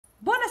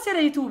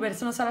Buonasera YouTuber,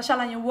 sono Sara-chan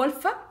la New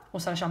Wolf, o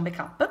Sara-chan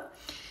Backup,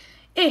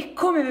 e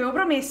come avevo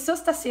promesso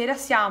stasera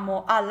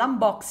siamo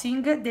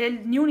all'unboxing del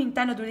New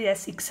Nintendo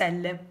 2DS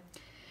XL.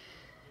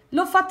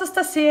 L'ho fatto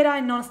stasera e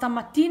non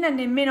stamattina e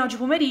nemmeno oggi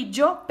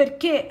pomeriggio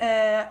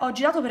perché ho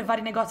girato per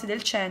vari negozi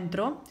del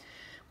centro,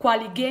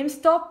 quali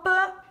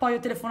GameStop, poi ho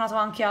telefonato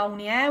anche a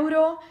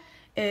 €1,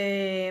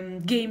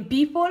 Game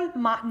People,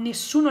 ma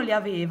nessuno li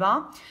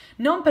aveva,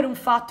 non per un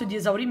fatto di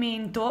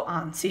esaurimento,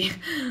 anzi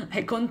è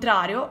il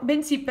contrario,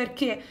 bensì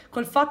perché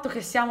col fatto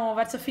che siamo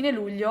verso fine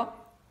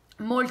luglio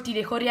molti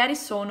dei corrieri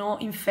sono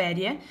in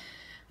ferie,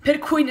 per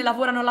cui ne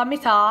lavorano la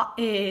metà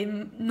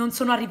e non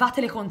sono arrivate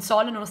le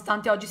console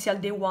nonostante oggi sia il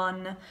day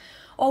one.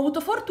 Ho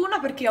avuto fortuna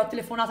perché ho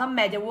telefonato a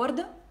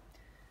MediaWorld,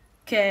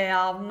 che è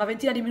a una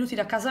ventina di minuti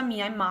da casa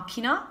mia in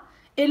macchina,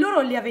 e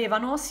loro li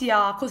avevano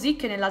sia così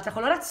che nell'altra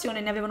colorazione,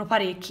 ne avevano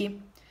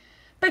parecchi,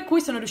 per cui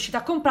sono riuscita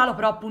a comprarlo,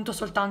 però appunto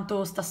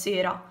soltanto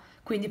stasera,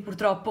 quindi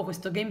purtroppo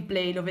questo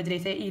gameplay lo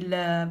vedrete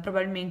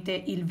probabilmente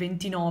il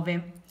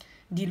 29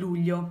 di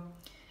luglio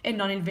e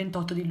non il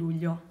 28 di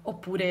luglio,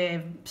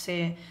 oppure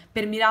se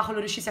per miracolo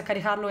riuscissi a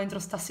caricarlo entro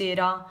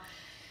stasera.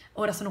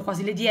 Ora sono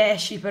quasi le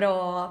 10,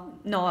 però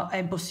no, è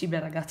impossibile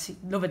ragazzi,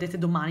 lo vedete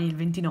domani il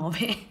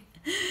 29.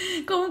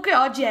 Comunque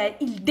oggi è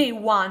il day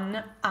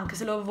one, anche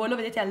se voi lo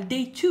vedete al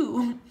day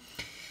two.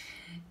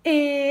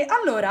 E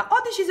allora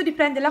ho deciso di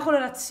prendere la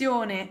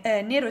colorazione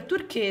nero e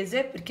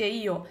turchese perché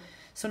io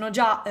sono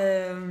già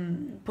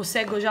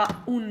posseggo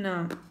già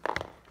un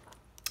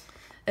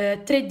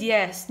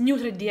 3DS, New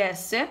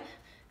 3DS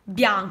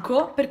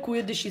bianco, per cui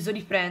ho deciso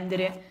di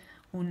prendere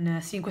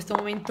sì, in questo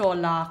momento ho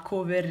la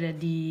cover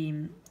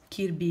di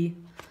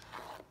Kirby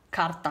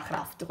Carta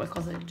Craft,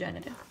 qualcosa del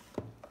genere.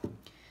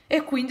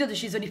 E quindi ho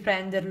deciso di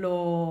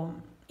prenderlo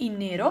in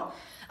nero,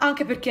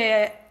 anche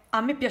perché a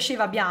me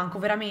piaceva bianco,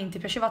 veramente,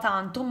 piaceva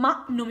tanto,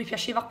 ma non mi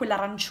piaceva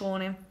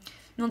quell'arancione.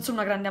 Non sono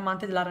una grande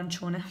amante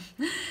dell'arancione,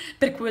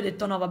 per cui ho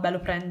detto no, vabbè, lo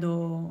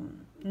prendo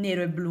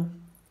nero e blu.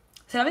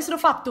 Se l'avessero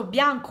fatto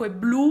bianco e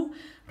blu,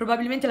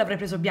 probabilmente l'avrei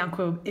preso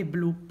bianco e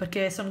blu,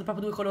 perché sono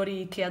proprio due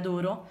colori che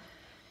adoro.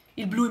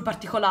 Il blu in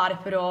particolare,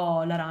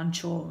 però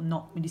l'arancio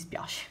no, mi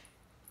dispiace.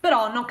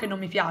 Però non che non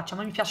mi piaccia,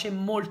 ma mi piace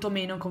molto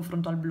meno in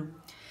confronto al blu.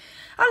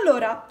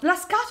 Allora, la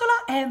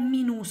scatola è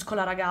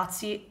minuscola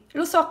ragazzi,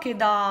 lo so che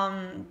da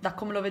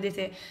come lo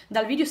vedete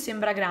dal video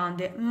sembra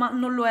grande, ma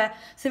non lo è.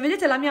 Se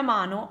vedete la mia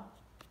mano,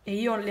 e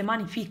io ho le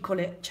mani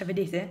piccole, cioè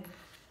vedete?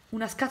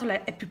 Una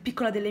scatola è più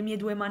piccola delle mie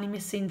due mani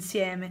messe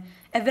insieme,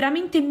 è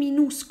veramente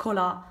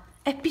minuscola,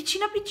 è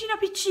piccina piccina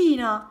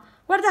piccina,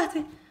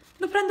 guardate,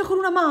 lo prendo con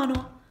una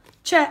mano.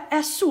 Cioè, è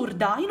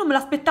assurda, io non me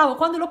l'aspettavo,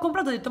 quando l'ho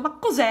comprato ho detto ma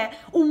cos'è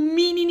un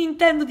mini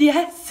Nintendo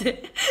DS?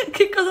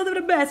 Che cosa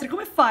dovrebbe essere?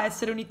 Come fa a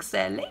essere un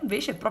XL? E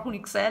invece è proprio un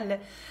XL.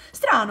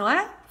 Strano,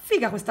 eh?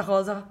 Figa questa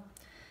cosa.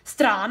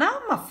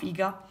 Strana, ma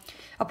figa.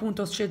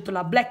 Appunto ho scelto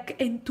la Black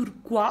and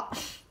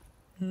Turquoise,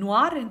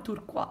 Noir and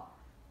Turquoise.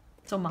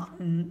 Insomma,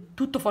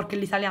 tutto fuorché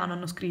l'italiano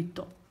hanno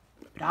scritto.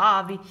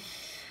 Bravi.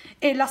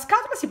 E la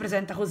scatola si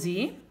presenta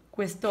così.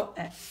 Questo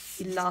è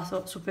il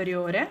lato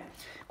superiore.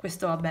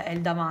 Questo vabbè è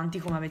il davanti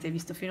come avete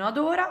visto fino ad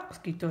ora, ho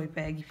scritto i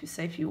peghi più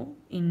 6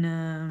 più,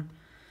 in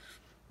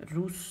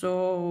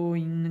russo,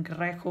 in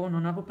greco,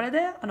 non ho proprio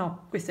idea,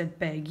 no, questo è il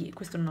peghi,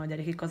 questo non ho idea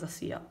di che cosa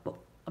sia,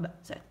 boh, vabbè,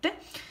 7.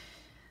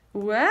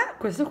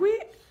 Questo qui,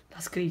 la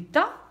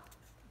scritta,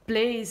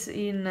 plays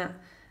in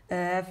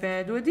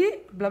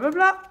F2D, bla bla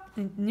bla,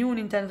 New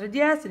Nintendo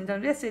 3DS,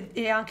 Nintendo DS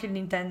e anche,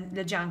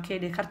 legge anche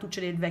le cartucce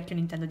del vecchio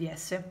Nintendo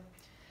DS.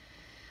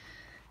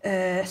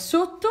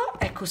 Sotto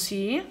è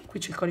così, qui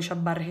c'è il codice a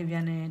barre che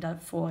viene da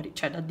fuori,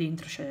 cioè da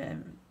dentro c'è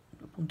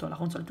appunto la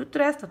console tutto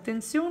il resto,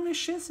 attenzione,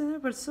 scienze,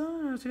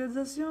 persone,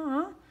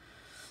 utilizzazione, eh?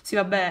 Sì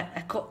vabbè,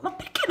 ecco, ma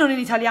perché non in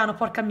italiano,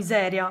 porca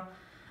miseria?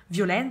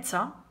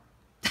 Violenza?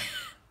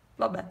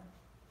 Vabbè,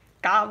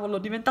 cavolo,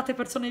 diventate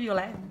persone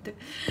violente.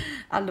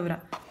 Allora,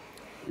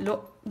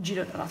 lo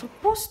giro dal lato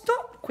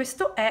opposto,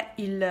 questo è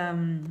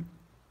il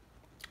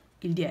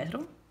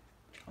dietro,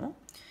 diciamo.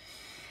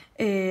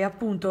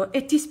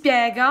 E ti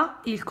spiega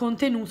il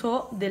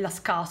contenuto della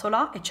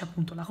scatola e c'è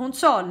appunto la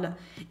console,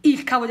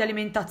 il cavo di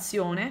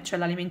alimentazione, cioè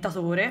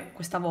l'alimentatore,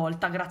 questa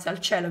volta grazie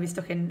al cielo,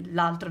 visto che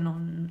l'altro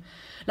non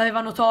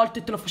l'avevano tolto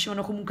e te lo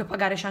facevano comunque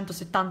pagare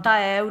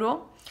 170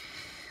 euro,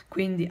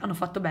 quindi hanno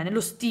fatto bene.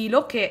 Lo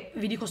stilo, che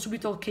vi dico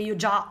subito che io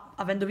già,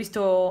 avendo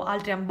visto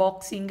altri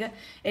unboxing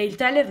e il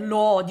trailer, lo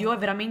odio, è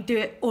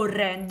veramente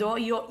orrendo,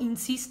 io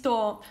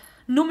insisto.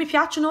 Non mi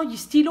piacciono gli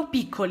stilo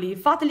piccoli,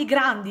 fateli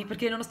grandi,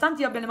 perché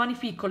nonostante io abbia le mani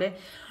piccole,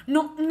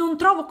 non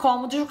trovo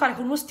comodo giocare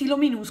con uno stilo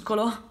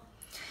minuscolo.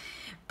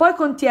 Poi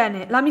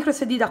contiene la micro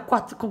SD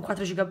con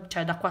 4 GB,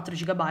 cioè da 4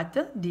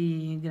 GB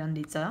di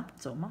grandezza,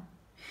 insomma,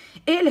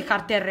 e le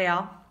carte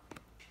RA.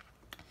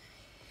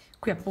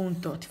 Qui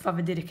appunto ti fa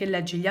vedere che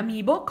legge gli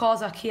amiibo,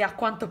 cosa che a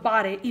quanto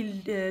pare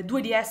il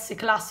 2DS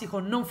classico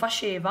non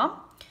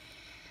faceva.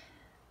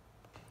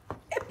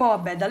 E poi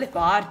vabbè, dalle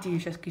parti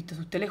c'è scritto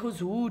tutte le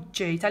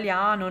cosucce,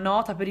 italiano,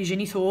 nota per i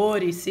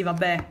genitori, sì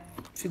vabbè,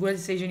 figurati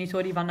se i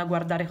genitori vanno a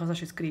guardare cosa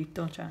c'è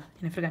scritto, cioè,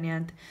 ne frega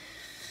niente.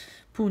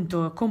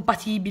 Appunto,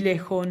 compatibile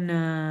con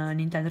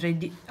Nintendo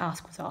 3D,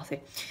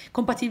 scusate,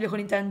 compatibile con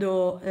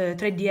Nintendo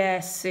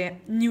 3DS,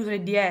 New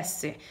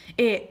 3DS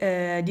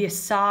e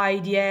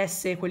DSi,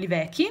 DS, quelli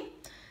vecchi.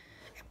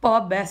 E poi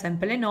vabbè,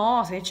 sempre le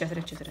note, eccetera,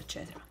 eccetera,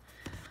 eccetera.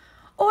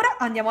 Ora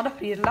andiamo ad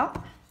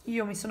aprirla.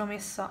 Io mi sono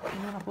messa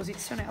in una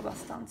posizione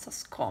abbastanza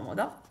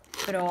scomoda,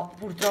 però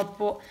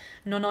purtroppo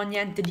non ho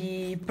niente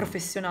di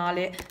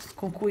professionale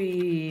con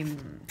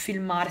cui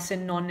filmare se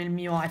non nel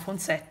mio iPhone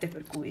 7,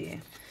 per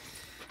cui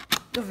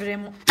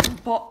dovremo un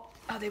po'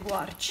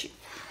 adeguarci.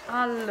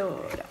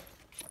 Allora,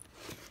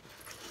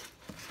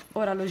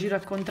 ora lo giro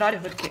al contrario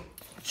perché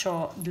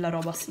ho della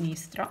roba a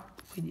sinistra,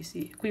 quindi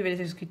sì, qui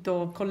vedete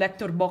scritto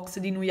Collector Box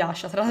di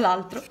Inuyasha, tra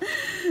l'altro.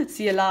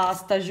 Sì, è la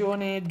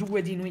stagione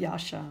 2 di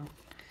Inuyasha.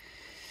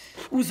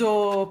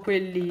 Uso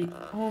quelli...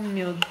 Oh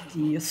mio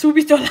Dio,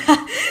 subito la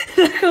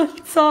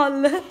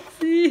console,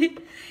 sì.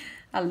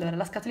 Allora,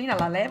 la scatolina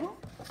la levo,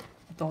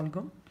 la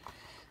tolgo.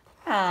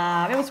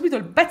 Ah, avevo subito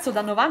il pezzo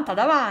da 90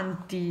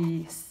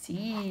 davanti.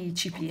 Sì,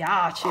 ci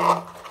piace.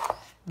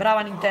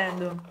 Brava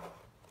Nintendo.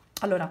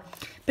 Allora,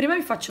 prima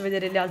vi faccio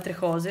vedere le altre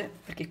cose,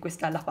 perché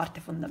questa è la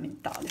parte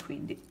fondamentale,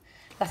 quindi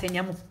la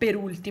teniamo per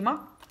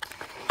ultima.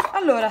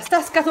 Allora,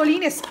 sta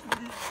scatoline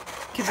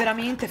che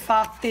veramente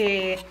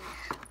fatte...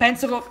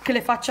 Penso che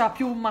le faccia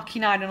più un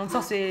macchinario, non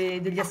so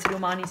se degli esseri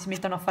umani si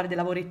mettano a fare dei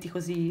lavoretti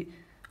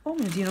così. Oh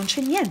mio Dio, non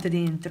c'è niente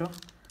dentro.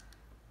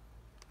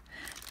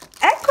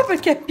 Ecco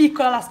perché è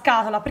piccola la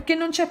scatola, perché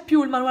non c'è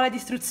più il manuale di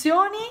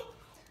istruzioni.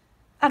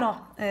 Ah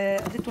no,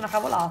 ho detto una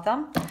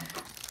cavolata.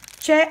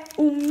 C'è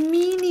un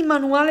mini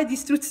manuale di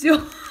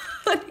istruzioni.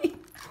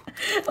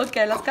 Ok,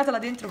 la scatola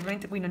dentro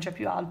ovviamente qui non c'è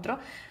più altro.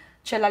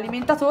 C'è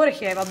l'alimentatore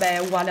che vabbè è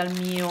uguale al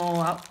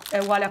mio, è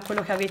uguale a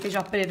quello che avete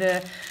già per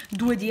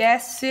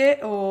 2DS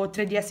o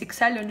 3DS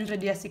XL o New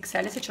 3DS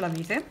XL se ce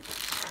l'avete.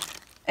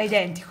 È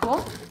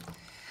identico.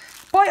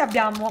 Poi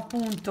abbiamo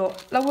appunto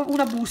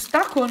una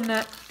busta con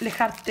le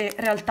carte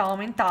realtà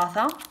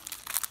aumentata.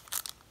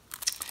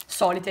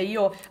 Solite,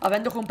 io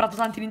avendo comprato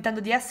tanti Nintendo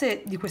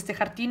DS di queste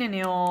cartine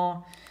ne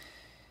ho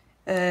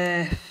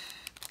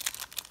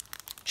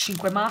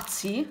 5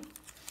 mazzi.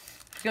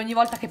 Perché ogni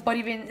volta che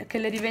poi che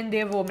le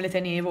rivendevo me le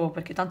tenevo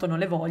perché tanto non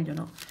le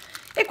vogliono.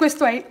 E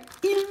questo è il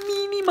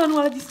mini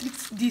manuale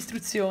di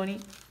istruzioni.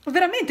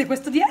 Veramente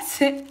questo DS?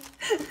 Che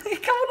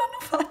cavolo hanno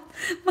fatto?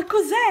 Ma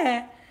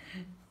cos'è?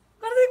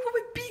 Guardate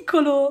com'è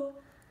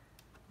piccolo!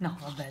 No,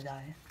 vabbè,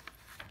 dai.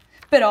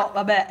 Però,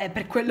 vabbè, è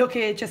per quello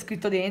che c'è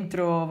scritto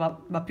dentro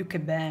va più che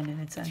bene,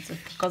 nel senso,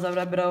 che cosa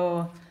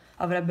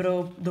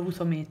avrebbero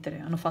dovuto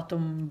mettere? Hanno fatto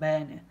un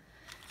bene.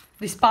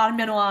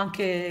 Risparmiano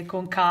anche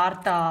con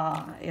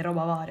carta e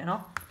roba varia,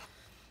 no?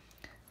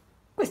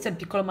 Questo è il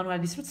piccolo manuale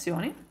di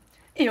istruzioni.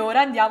 E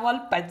ora andiamo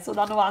al pezzo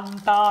da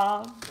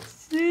 90.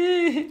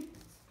 Sì,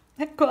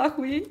 eccola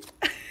qui.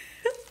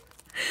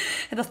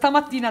 È da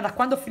stamattina, da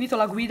quando ho finito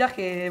la guida,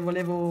 che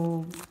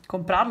volevo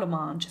comprarlo,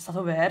 ma non c'è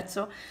stato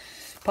verso.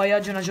 Poi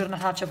oggi è una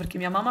giornataccia perché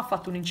mia mamma ha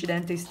fatto un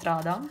incidente in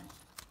strada.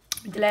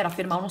 Lei era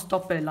ferma a uno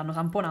stop e l'hanno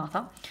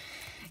tamponata.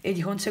 E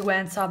di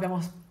conseguenza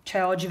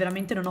cioè oggi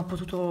veramente non ho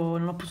potuto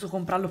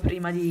comprarlo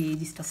prima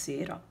di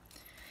stasera.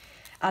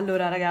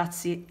 Allora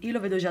ragazzi, io lo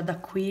vedo già da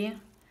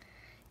qui,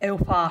 è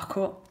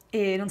opaco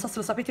e non so se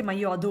lo sapete ma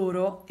io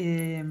adoro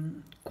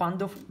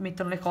quando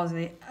mettono le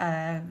cose,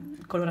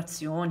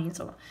 colorazioni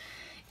insomma,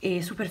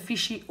 e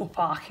superfici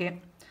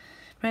opache.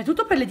 Prima di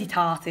tutto per le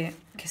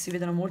ditate, che si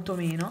vedono molto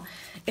meno,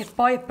 e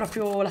poi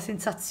proprio la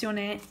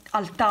sensazione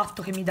al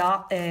tatto che mi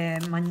dà è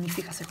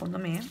magnifica secondo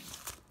me.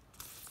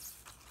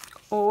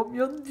 Oh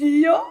mio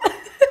Dio,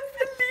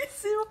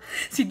 bellissimo!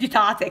 Sì,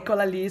 ditate,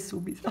 eccola lì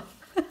subito.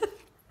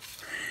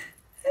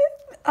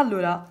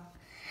 Allora,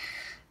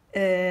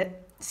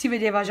 si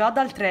vedeva già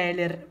dal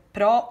trailer,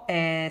 però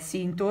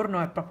sì,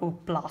 intorno è proprio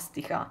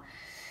plastica.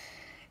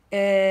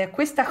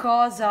 Questa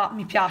cosa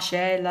mi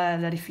piace,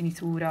 la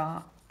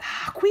rifinitura.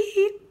 Ah, qui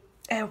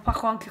è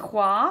opaco anche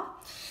qua.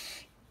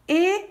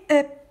 E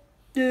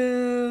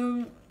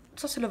non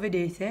so se lo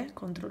vedete,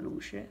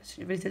 controluce,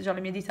 sì, vedete già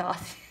le mie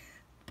ditate,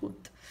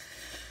 appunto.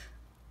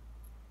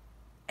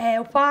 È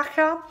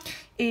opaca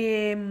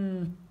e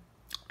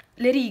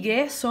le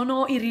righe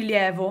sono in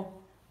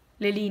rilievo,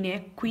 le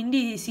linee,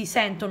 quindi si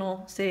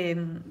sentono se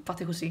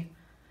fate così.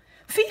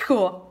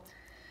 Fico!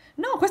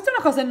 No, questa è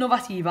una cosa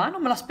innovativa,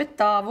 non me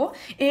l'aspettavo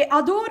e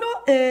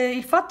adoro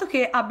il fatto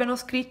che abbiano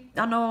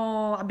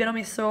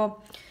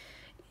messo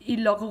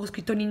il logo con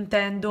scritto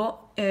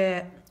Nintendo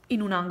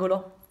in un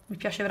angolo. Mi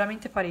piace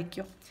veramente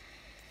parecchio.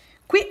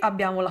 Qui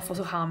abbiamo la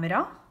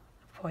fotocamera,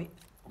 poi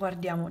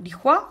guardiamo di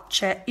qua,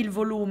 c'è il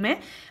volume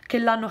che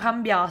l'hanno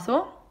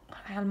cambiato,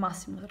 è al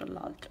massimo tra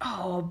l'altro.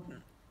 Oh.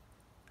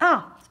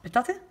 Ah,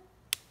 aspettate,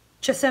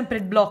 c'è sempre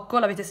il blocco,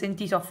 l'avete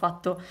sentito, ha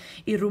fatto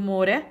il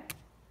rumore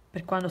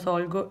per quando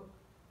tolgo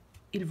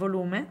il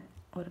volume,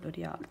 ora lo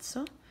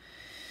rialzo,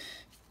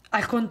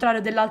 al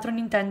contrario dell'altro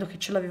Nintendo che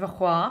ce l'aveva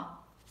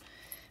qua,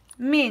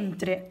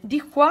 mentre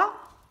di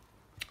qua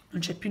non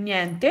c'è più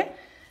niente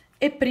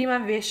e prima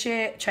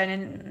invece, cioè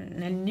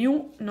nel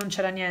new non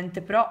c'era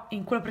niente, però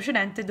in quello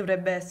precedente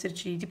dovrebbe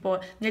esserci, tipo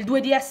nel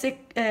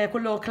 2DS,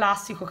 quello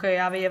classico che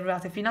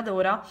avevate fino ad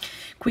ora,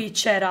 qui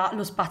c'era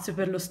lo spazio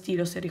per lo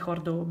stilo, se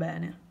ricordo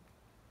bene,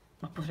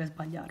 ma potrei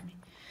sbagliarmi.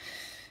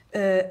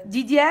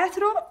 Di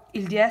dietro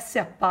il DS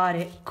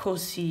appare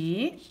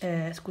così,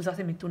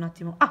 scusate metto un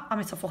attimo, ha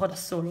messo a fuoco da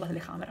solo la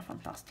telecamera,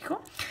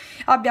 fantastico.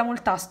 Abbiamo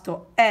il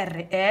tasto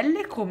R e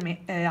L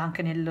come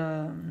anche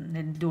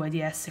nel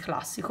 2DS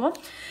classico,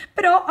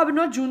 però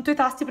hanno aggiunto i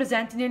tasti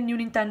presenti nel New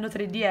Nintendo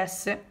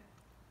 3DS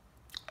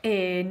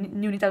e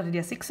New Nintendo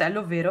 3DS XL,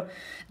 ovvero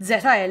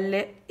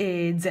ZL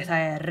e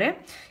ZR,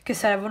 che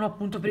servono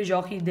appunto per i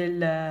giochi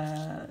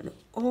del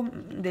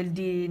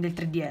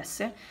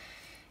 3DS,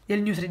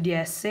 del New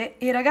 3DS.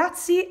 E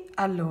ragazzi,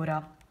 allora,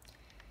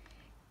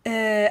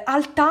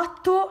 al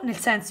tatto, nel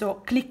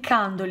senso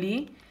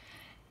cliccandoli,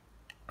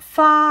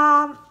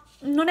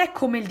 non è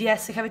come il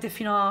DS che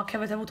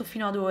avete avuto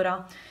fino ad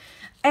ora,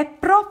 è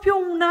proprio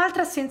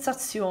un'altra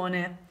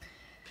sensazione.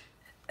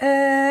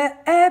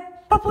 È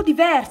proprio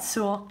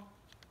diverso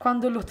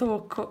quando lo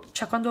tocco,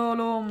 cioè quando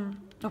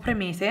lo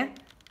premete.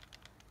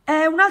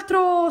 È un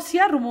altro,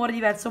 sia il rumore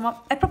diverso,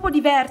 ma è proprio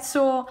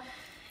diverso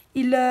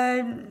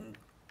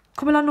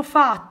come l'hanno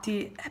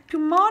fatti. È più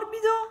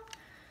morbido,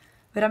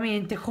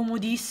 veramente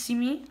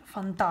comodissimi,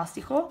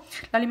 fantastico.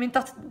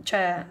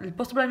 Cioè, il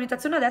posto per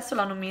l'alimentazione adesso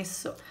l'hanno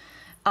messo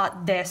a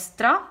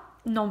destra,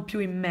 non più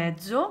in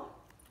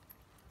mezzo.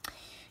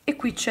 E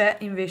qui c'è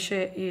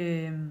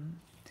invece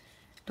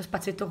lo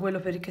spazietto, quello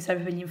che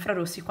serve per gli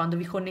infrarossi quando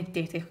vi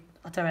connettete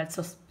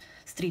attraverso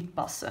Street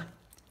Pass.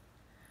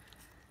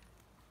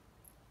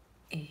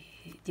 E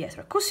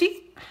dietro è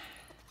così.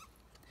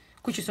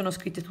 Qui ci sono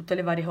scritte tutte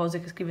le varie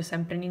cose che scrive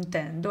sempre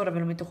Nintendo. Ora ve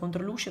lo metto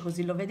contro luce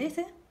così lo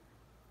vedete.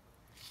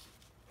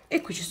 E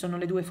qui ci sono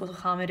le due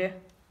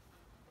fotocamere.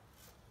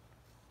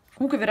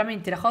 Comunque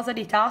veramente la cosa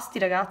dei tasti,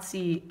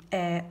 ragazzi,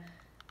 è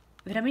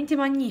veramente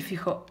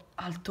magnifico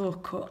al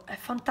tocco. È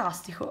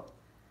fantastico.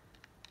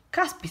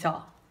 Caspita,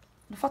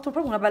 hanno fatto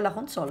proprio una bella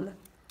console.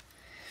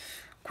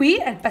 Qui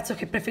è il pezzo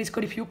che preferisco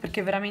di più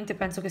perché veramente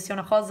penso che sia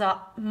una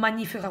cosa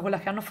magnifica quella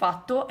che hanno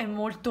fatto, è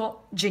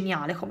molto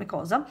geniale come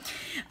cosa.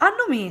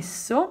 Hanno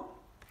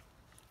messo...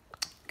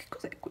 Che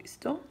cos'è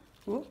questo?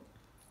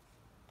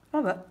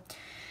 Vabbè.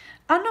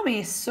 Hanno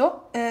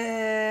messo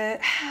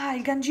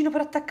il gangino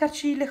per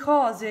attaccarci le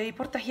cose, i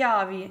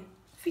portachiavi.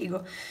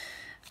 Figo.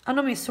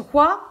 Hanno messo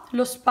qua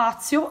lo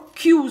spazio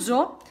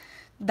chiuso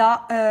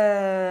da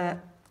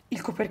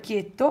il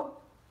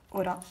coperchietto.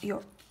 Ora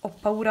io ho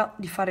paura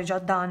di fare già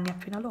danni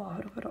appena lo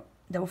apro, però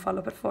devo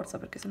farlo per forza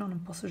perché sennò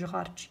non posso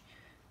giocarci.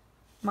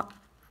 Ma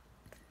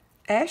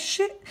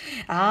esce?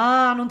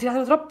 Ah, non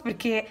tiratelo troppo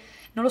perché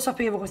non lo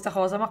sapevo questa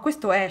cosa, ma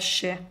questo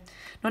esce.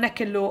 Non è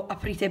che lo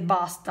aprite e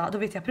basta,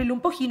 dovete aprirlo un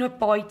pochino e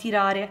poi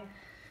tirare,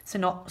 se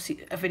no,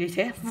 sì,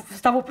 vedete,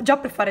 stavo già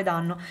per fare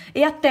danno.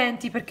 E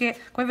attenti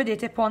perché, come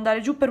vedete, può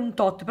andare giù per un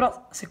tot,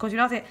 però se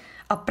continuate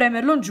a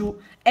premerlo in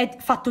giù è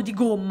fatto di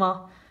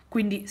gomma,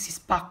 quindi si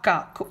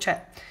spacca,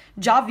 cioè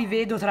già vi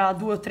vedo tra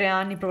 2 o 3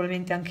 anni,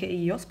 probabilmente anche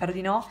io, spero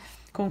di no,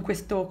 con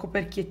questo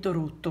coperchietto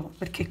rotto,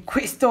 perché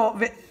questo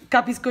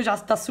capisco già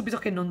sta subito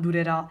che non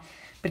durerà,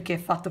 perché è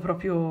fatto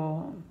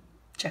proprio,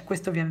 cioè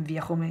questo viene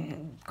via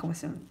come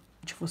se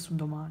ci fosse un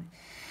domani.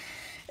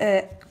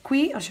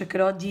 Qui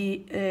cercherò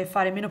di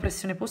fare meno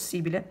pressione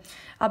possibile.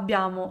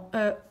 Abbiamo,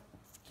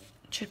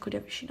 cerco di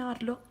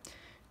avvicinarlo,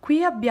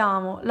 qui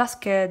abbiamo la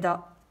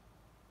scheda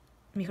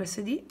micro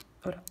SD,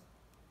 ora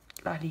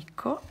la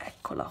clicco,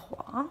 eccola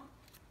qua.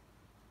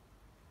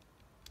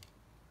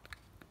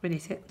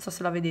 Vedete, non so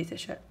se la vedete,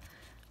 c'è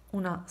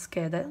una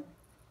scheda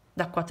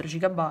da 4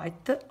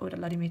 GB, ora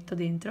la rimetto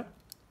dentro.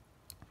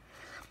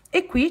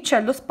 E qui c'è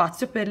lo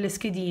spazio per le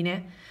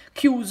schedine,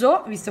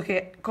 chiuso, visto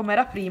che come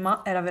era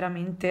prima era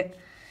veramente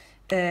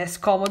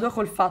scomodo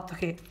col fatto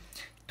che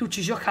tu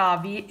ci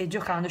giocavi e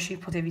giocandoci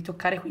potevi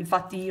toccare qui.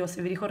 Infatti io,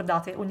 se vi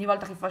ricordate, ogni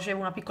volta che facevo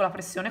una piccola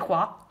pressione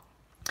qua,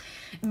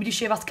 mi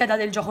diceva scheda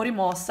del gioco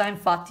rimossa,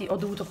 infatti ho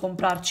dovuto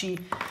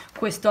comprarci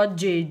questo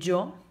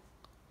aggeggio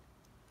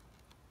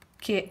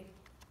che,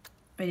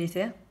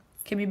 vedete,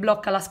 che mi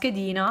blocca la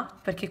schedina,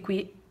 perché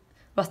qui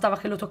bastava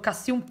che lo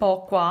toccassi un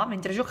po' qua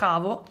mentre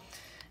giocavo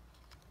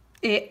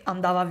e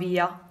andava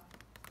via.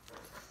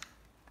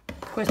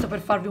 Questo per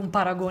farvi un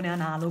paragone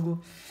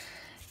analogo.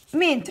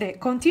 Mentre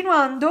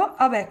continuando,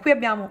 vabbè, qui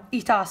abbiamo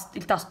il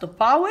tasto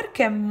power,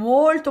 che è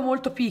molto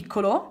molto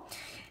piccolo,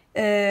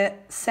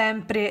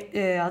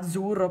 sempre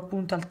azzurro,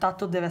 appunto al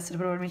tatto deve essere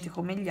probabilmente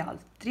come gli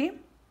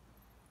altri.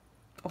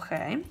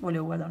 Ok,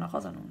 volevo guardare una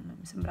cosa, non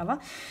mi sembrava.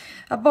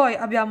 Poi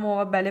abbiamo,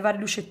 vabbè, le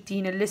varie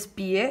lucettine, le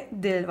spie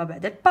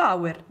del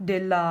power,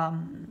 della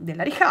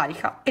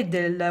ricarica e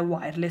del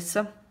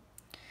wireless,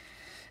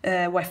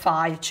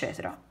 wifi,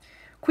 eccetera.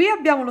 Qui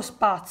abbiamo lo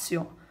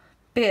spazio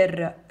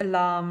per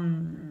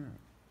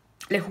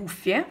le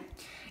cuffie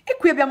e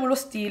qui abbiamo lo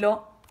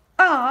stilo.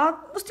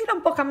 Ah, lo stilo è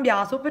un po'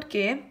 cambiato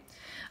perché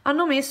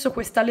hanno messo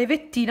questa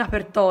levettina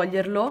per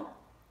toglierlo,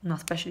 una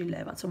specie di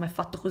leva, insomma è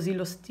fatto così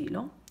lo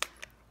stilo.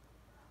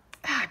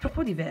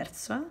 proprio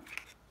diverso, eh?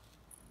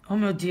 Oh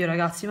mio Dio,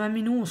 ragazzi, ma è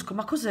minuscolo,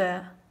 ma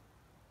cos'è?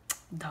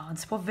 Dai, non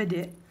si può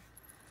vedere.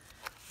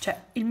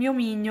 Cioè, il mio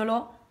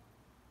mignolo,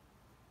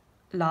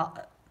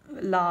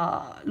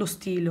 lo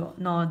stilo,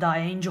 no,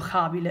 dai, è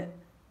ingiocabile.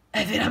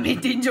 È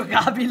veramente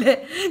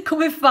ingiocabile.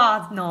 Come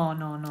fa? No,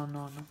 no, no,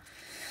 no, no.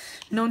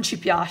 Non ci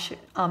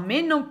piace. A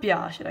me non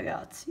piace,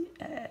 ragazzi.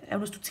 È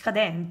uno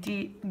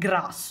stuzzicadenti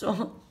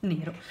grasso,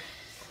 nero.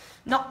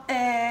 No,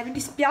 mi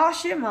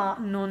dispiace, ma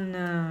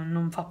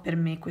non fa per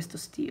me questo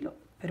stilo.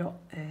 Però,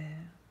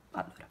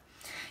 allora.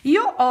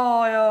 Io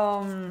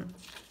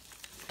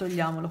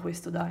togliamolo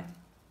questo, dai.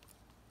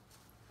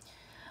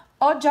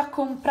 Ho già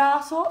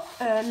comprato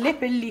le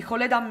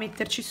pellicole da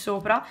metterci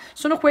sopra,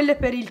 sono quelle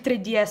per il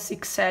 3DS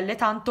XL,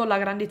 tanto la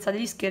grandezza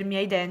degli schermi è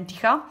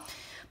identica,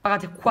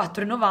 pagate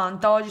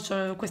 4,90,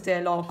 oggi queste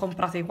le ho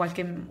comprate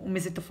un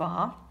mesetto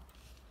fa,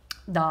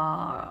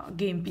 da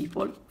Game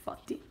People,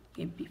 infatti,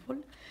 Game People,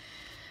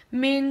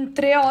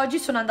 mentre oggi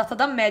sono andata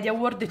da Media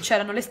World e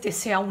c'erano le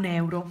stesse a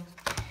 €1,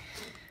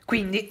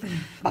 quindi,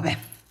 vabbè,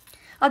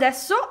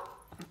 adesso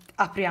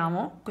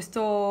apriamo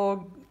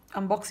questo...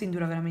 Unboxing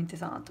dura veramente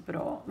tanto,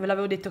 però ve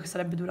l'avevo detto che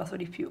sarebbe durato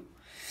di più.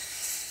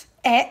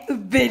 È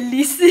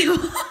bellissimo!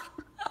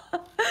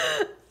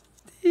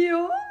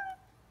 Dio!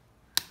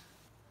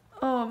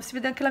 Oh, si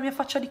vede anche la mia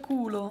faccia di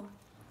culo.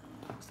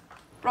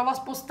 Provo a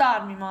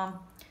spostarmi, ma...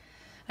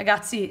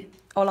 Ragazzi,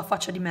 ho la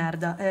faccia di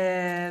merda.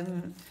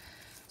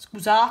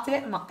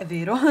 Scusate, ma è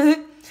vero.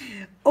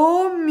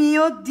 Oh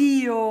mio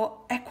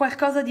Dio! È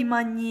qualcosa di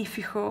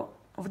magnifico.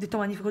 Ho detto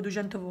magnifico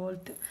 200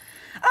 volte.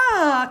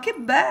 Ah, che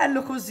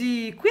bello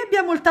così! Qui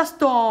abbiamo il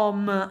tasto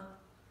home.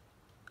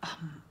 Ah,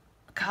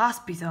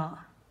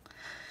 caspita.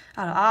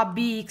 Allora, A,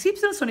 B, X,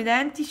 Y sono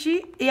identici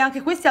e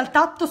anche questi al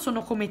tatto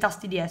sono come i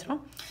tasti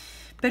dietro,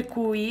 per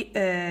cui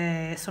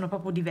sono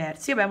proprio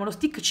diversi. Abbiamo lo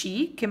stick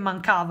C che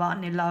mancava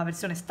nella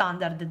versione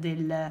standard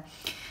del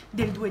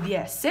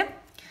 2DS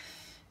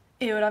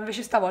e ora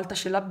invece stavolta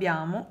ce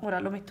l'abbiamo. Ora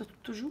lo metto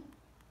tutto giù.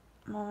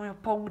 No, ho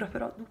paura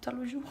però di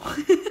buttarlo giù.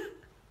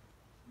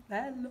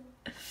 Bello.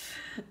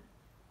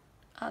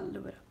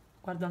 Allora,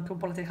 guardo anche un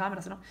po' la telecamera,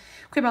 sennò...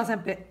 Qui abbiamo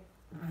sempre...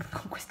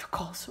 con questo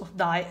coso,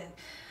 dai,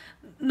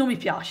 non mi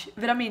piace,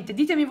 veramente.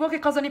 Ditemi voi che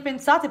cosa ne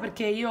pensate,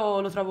 perché io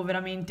lo trovo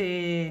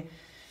veramente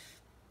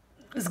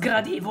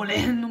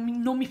sgradevole,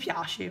 non mi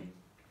piace.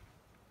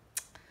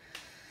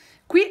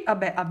 Qui,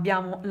 vabbè,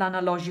 abbiamo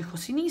l'analogico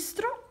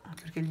sinistro,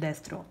 anche perché il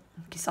destro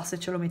chissà se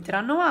ce lo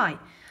metteranno mai,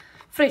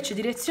 frecce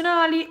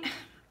direzionali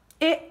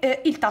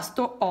e il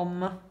tasto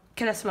home,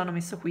 che adesso l'hanno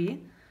messo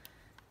qui.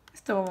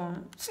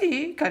 Questo,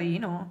 sì,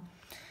 carino.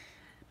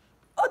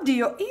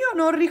 Oddio, io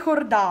non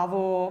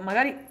ricordavo,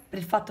 magari per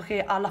il fatto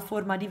che ha la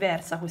forma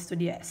diversa questo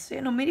DS,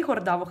 non mi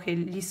ricordavo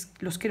che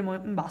lo schermo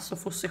in basso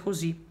fosse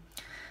così,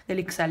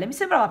 dell'XL, mi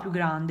sembrava più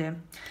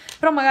grande.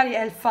 Però magari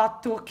è il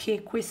fatto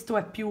che questo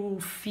è più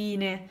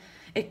fine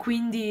e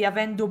quindi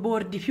avendo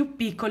bordi più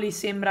piccoli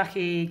sembra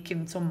che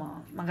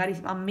insomma, magari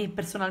a me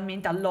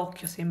personalmente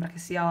all'occhio sembra che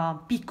sia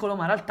piccolo,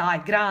 ma in realtà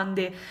è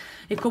grande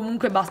e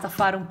comunque basta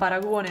fare un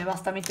paragone,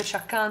 basta metterci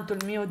accanto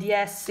il mio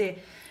DS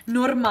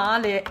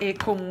normale e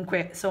comunque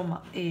insomma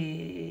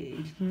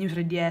il New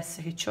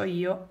 3DS che ho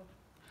io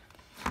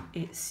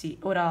e sì,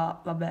 ora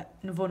vabbè,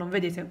 voi non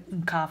vedete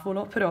un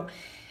cavolo, però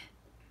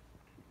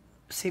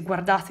se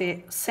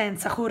guardate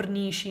senza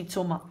cornici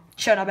insomma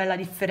c'è una bella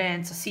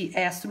differenza, sì,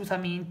 è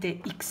assolutamente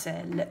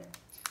XL.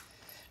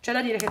 C'è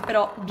da dire che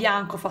però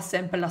Bianco fa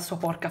sempre la sua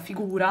porca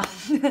figura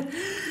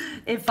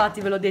e infatti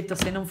ve l'ho detto,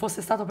 se non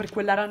fosse stato per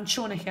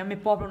quell'arancione che a me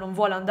proprio non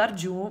vuole andare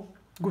giù,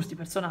 gusti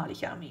personali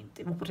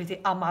chiaramente, voi potrete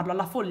amarlo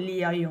alla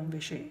follia, io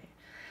invece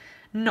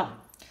no.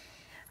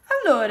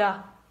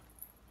 Allora,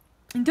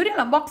 in teoria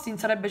l'unboxing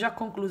sarebbe già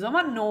concluso,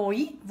 ma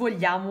noi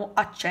vogliamo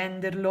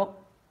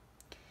accenderlo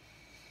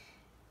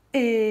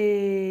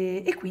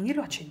e quindi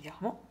lo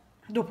accendiamo.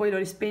 Dopo io lo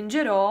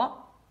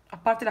rispengerò, a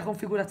parte la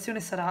configurazione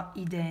sarà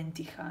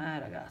identica,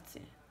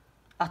 ragazzi,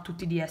 a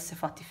tutti i DS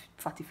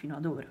fatti fino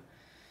ad ora.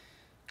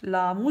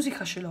 La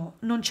musica ce l'ho,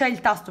 non c'è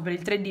il tasto per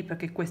il 3D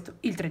perché questo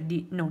il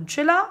 3D non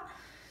ce l'ha.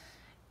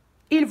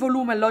 Il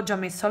volume l'ho già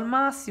messo al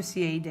massimo,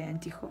 sì, è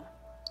identico.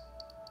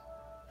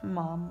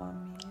 Mamma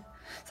mia.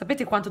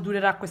 Sapete quanto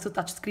durerà questo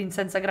touchscreen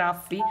senza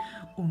graffi?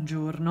 Un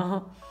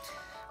giorno.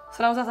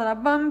 Sarà usata da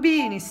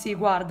bambini, sì,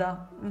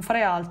 guarda, non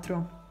farei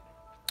altro.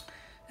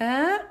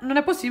 Non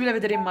è possibile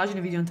vedere immagini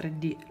e video in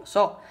 3D, lo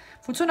so.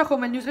 Funziona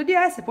come il New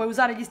 3DS, puoi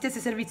usare gli stessi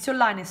servizi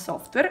online e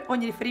software.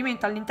 Ogni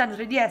riferimento al Nintendo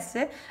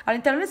 3DS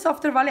all'interno del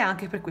software vale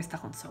anche per questa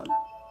console,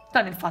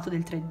 tranne il fatto del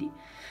 3D.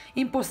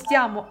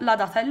 Impostiamo la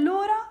data e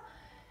l'ora.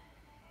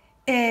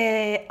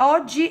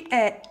 Oggi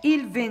è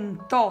il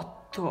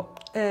 28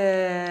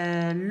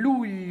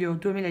 luglio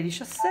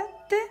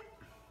 2017.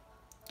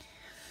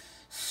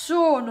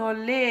 Sono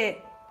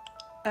le...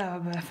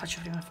 vabbè, faccio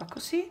prima fa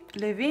così.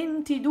 Le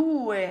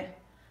 22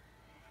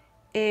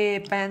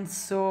 e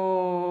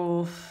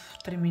penso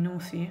 3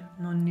 minuti,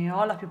 non ne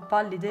ho la più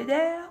pallida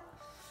idea.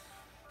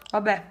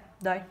 Vabbè,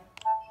 dai.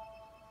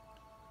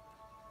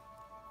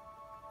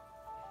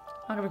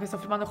 anche perché sto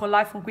filmando con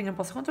l'iPhone, quindi non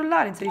posso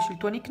controllare. Inserisci il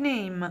tuo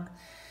nickname.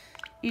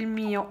 Il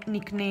mio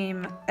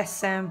nickname è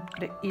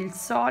sempre il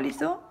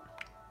solito.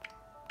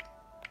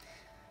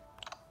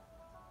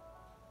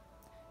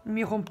 Il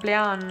mio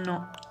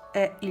compleanno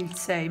è il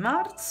 6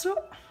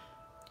 marzo.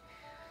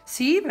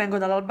 Sì, vengo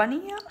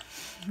dall'Albania.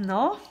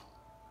 No.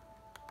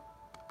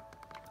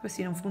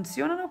 Questi non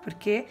funzionano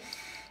perché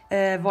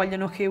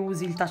vogliono che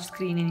usi il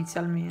touchscreen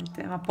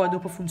inizialmente, ma poi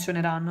dopo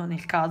funzioneranno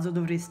nel caso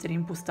dovreste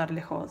reimpostare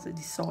le cose,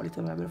 di solito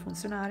dovrebbero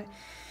funzionare.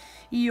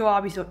 Io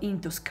abito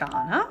in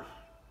Toscana.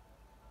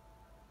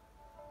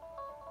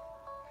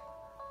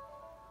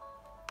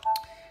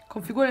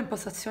 Configura le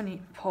impostazioni,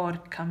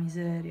 porca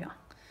miseria.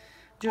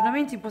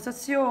 Aggiornamenti,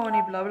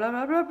 impostazioni, bla bla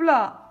bla bla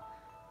bla.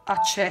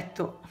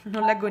 Accetto,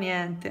 non leggo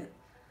niente.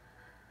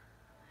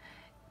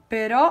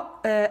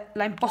 Però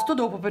la imposto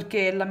dopo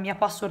perché la mia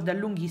password è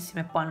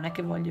lunghissima e poi non è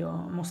che voglio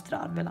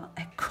mostrarvela,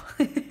 ecco.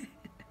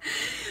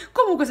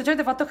 Comunque, se ci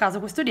avete fatto caso,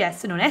 questo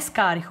DS non è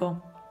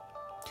scarico.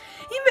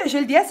 Invece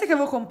il DS che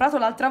avevo comprato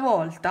l'altra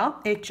volta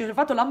e ci ho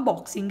fatto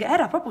l'unboxing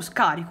era proprio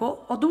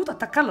scarico, ho dovuto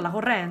attaccarlo alla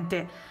corrente.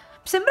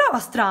 Mi sembrava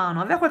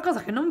strano, aveva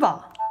qualcosa che non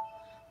va.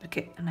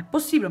 Perché non è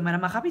possibile, non mi era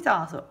mai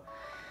capitato.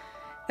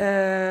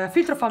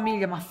 Filtro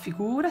famiglia, ma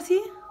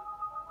figurati.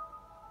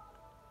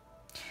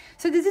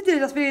 Se desideri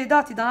trasferire i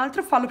dati da un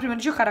altro, fallo prima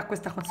di giocare a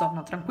questa console.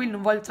 No, tranquillo,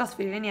 non voglio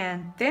trasferire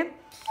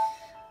niente.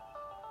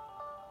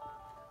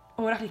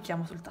 Ora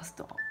clicchiamo sul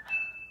tasto home.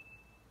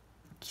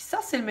 Chissà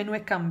se il menu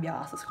è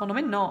cambiato, secondo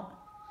me no.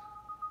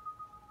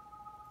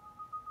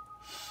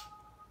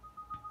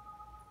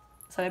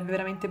 Sarebbe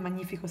veramente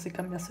magnifico se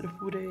cambiassero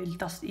pure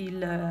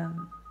il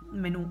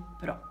menu,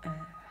 però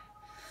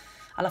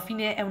alla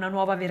fine è una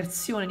nuova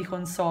versione di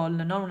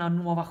console, non una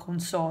nuova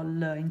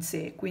console in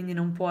sé, quindi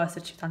non può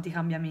esserci tanti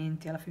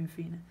cambiamenti alla fin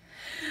fine.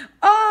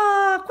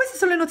 Ah, queste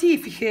sono le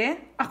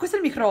notifiche? Ah, questo è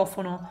il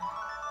microfono.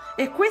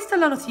 E questa è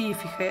la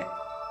notifiche.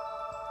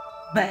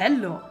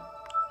 Bello.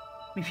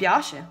 Mi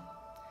piace.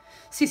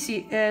 Sì,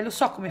 sì, lo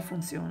so come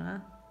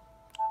funziona.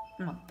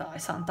 Ma dai,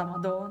 santa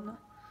madonna.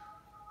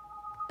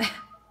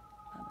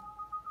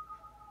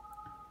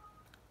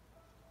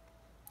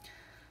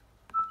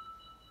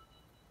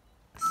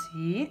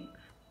 Sì.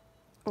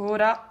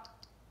 Ora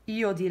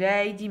io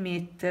direi di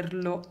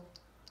metterlo.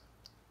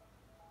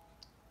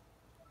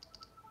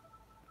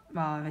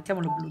 Ma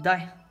mettiamolo blu,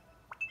 dai.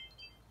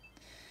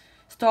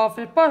 Sto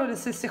per poi le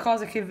stesse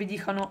cose che vi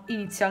dicono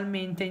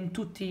inizialmente in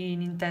tutti i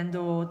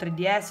Nintendo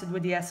 3DS,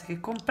 2DS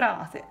che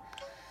comprate.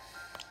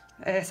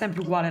 È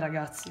sempre uguale,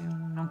 ragazzi,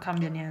 non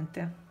cambia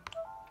niente.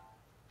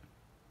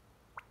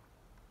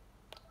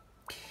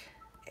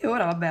 E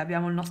ora, vabbè,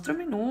 abbiamo il nostro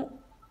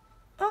menu.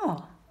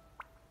 Oh.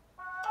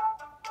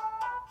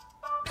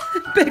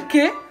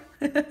 Perché?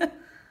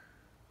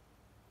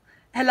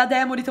 È la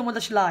demo di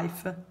Tomodachi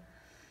Life.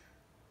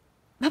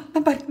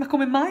 Ma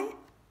come mai?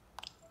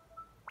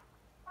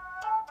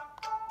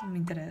 Non mi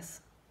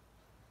interessa.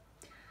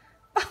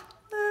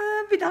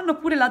 Vi danno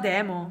pure la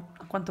demo,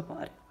 a quanto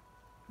pare.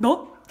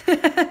 Boh,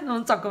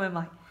 non so come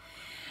mai.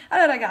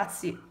 Allora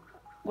ragazzi,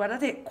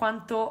 guardate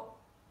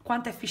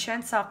quanta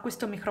efficienza ha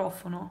questo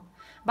microfono.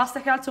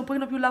 Basta che alzo un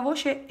pochino più la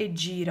voce e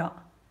gira.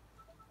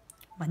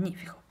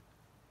 Magnifico.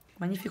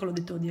 Magnifico, l'ho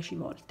detto 10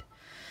 volte.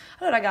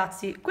 Allora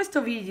ragazzi,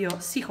 questo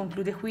video si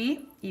conclude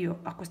qui. Io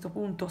a questo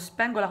punto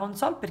spengo la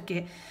console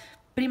perché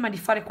prima di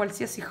fare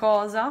qualsiasi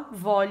cosa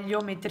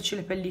voglio metterci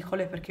le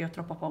pellicole perché ho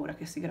troppa paura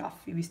che si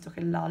graffi, visto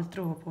che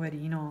l'altro,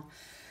 poverino,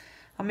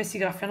 a me si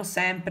graffiano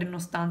sempre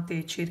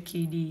nonostante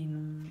cerchi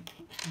di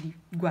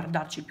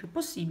guardarci il più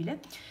possibile.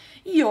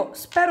 Io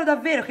spero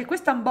davvero che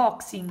questo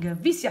unboxing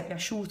vi sia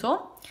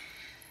piaciuto.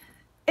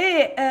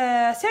 E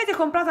se avete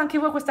comprato anche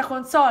voi questa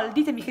console,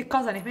 ditemi che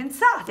cosa ne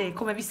pensate,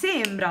 come vi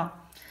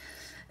sembra,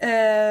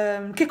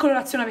 che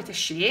colorazione avete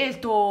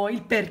scelto,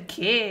 il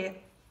perché.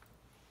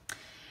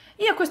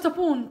 Io a questo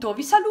punto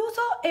vi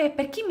saluto e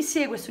per chi mi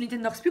segue su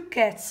Nintendogs più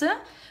Cats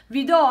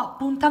vi do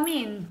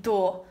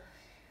appuntamento.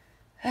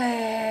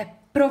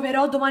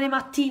 Proverò domani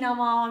mattina,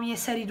 ma ho i miei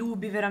seri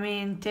dubbi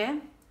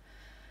veramente.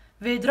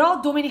 Vedrò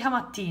domenica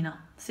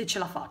mattina se ce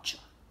la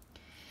faccio.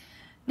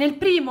 Nel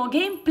primo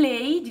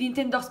gameplay di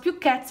Nintendogs più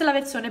Cats la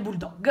versione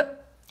Bulldog.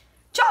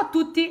 Ciao a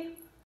tutti!